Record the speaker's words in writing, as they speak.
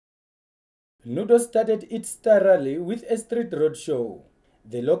NUDO started its star rally with a street road show.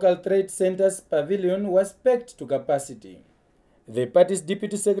 The local trade center's pavilion was packed to capacity. The party's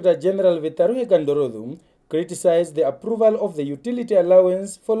Deputy Secretary General Vitaruye Kandorodu criticized the approval of the utility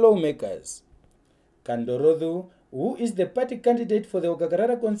allowance for lawmakers. Kandorodu, who is the party candidate for the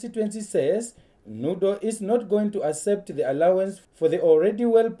Okakarara constituency, says NUDO is not going to accept the allowance for the already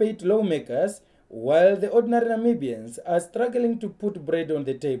well-paid lawmakers, while the ordinary Namibians are struggling to put bread on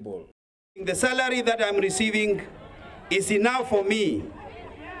the table. The salary that I'm receiving is enough for me,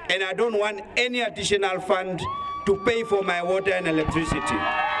 and I don't want any additional fund to pay for my water and electricity.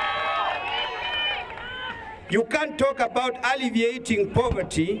 You can't talk about alleviating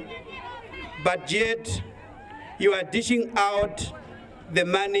poverty, but yet you are dishing out the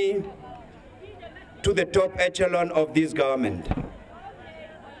money to the top echelon of this government.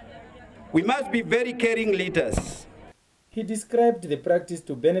 We must be very caring leaders. He described the practice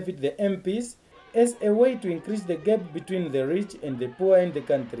to benefit the MPs as a way to increase the gap between the rich and the poor in the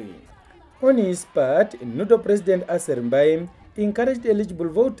country. On his part, NUDO President Aser Mbaye encouraged eligible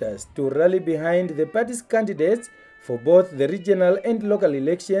voters to rally behind the party's candidates for both the regional and local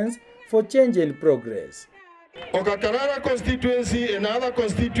elections for change and progress. Okakarara constituency and other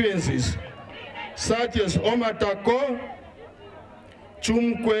constituencies such as Omatako,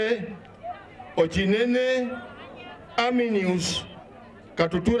 Chumkwe, Ochinene, Aminius,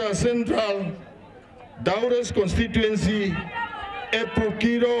 Katutura Central, Daures constituency,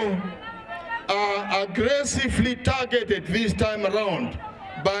 Epukiro are aggressively targeted this time around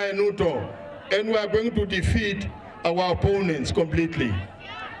by NUDO, and we are going to defeat our opponents completely.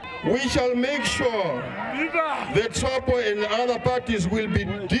 We shall make sure that SWAPO and other parties will be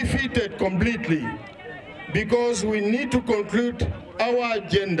defeated completely, because we need to conclude our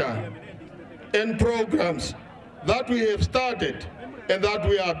agenda and programs that we have started and that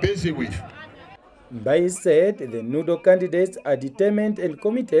we are busy with. Mbaye said the NUDO candidates are determined and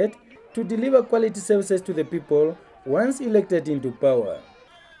committed to deliver quality services to the people once elected into power.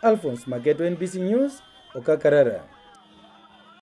 Alphonse Mageto, NBC News, Okakarara.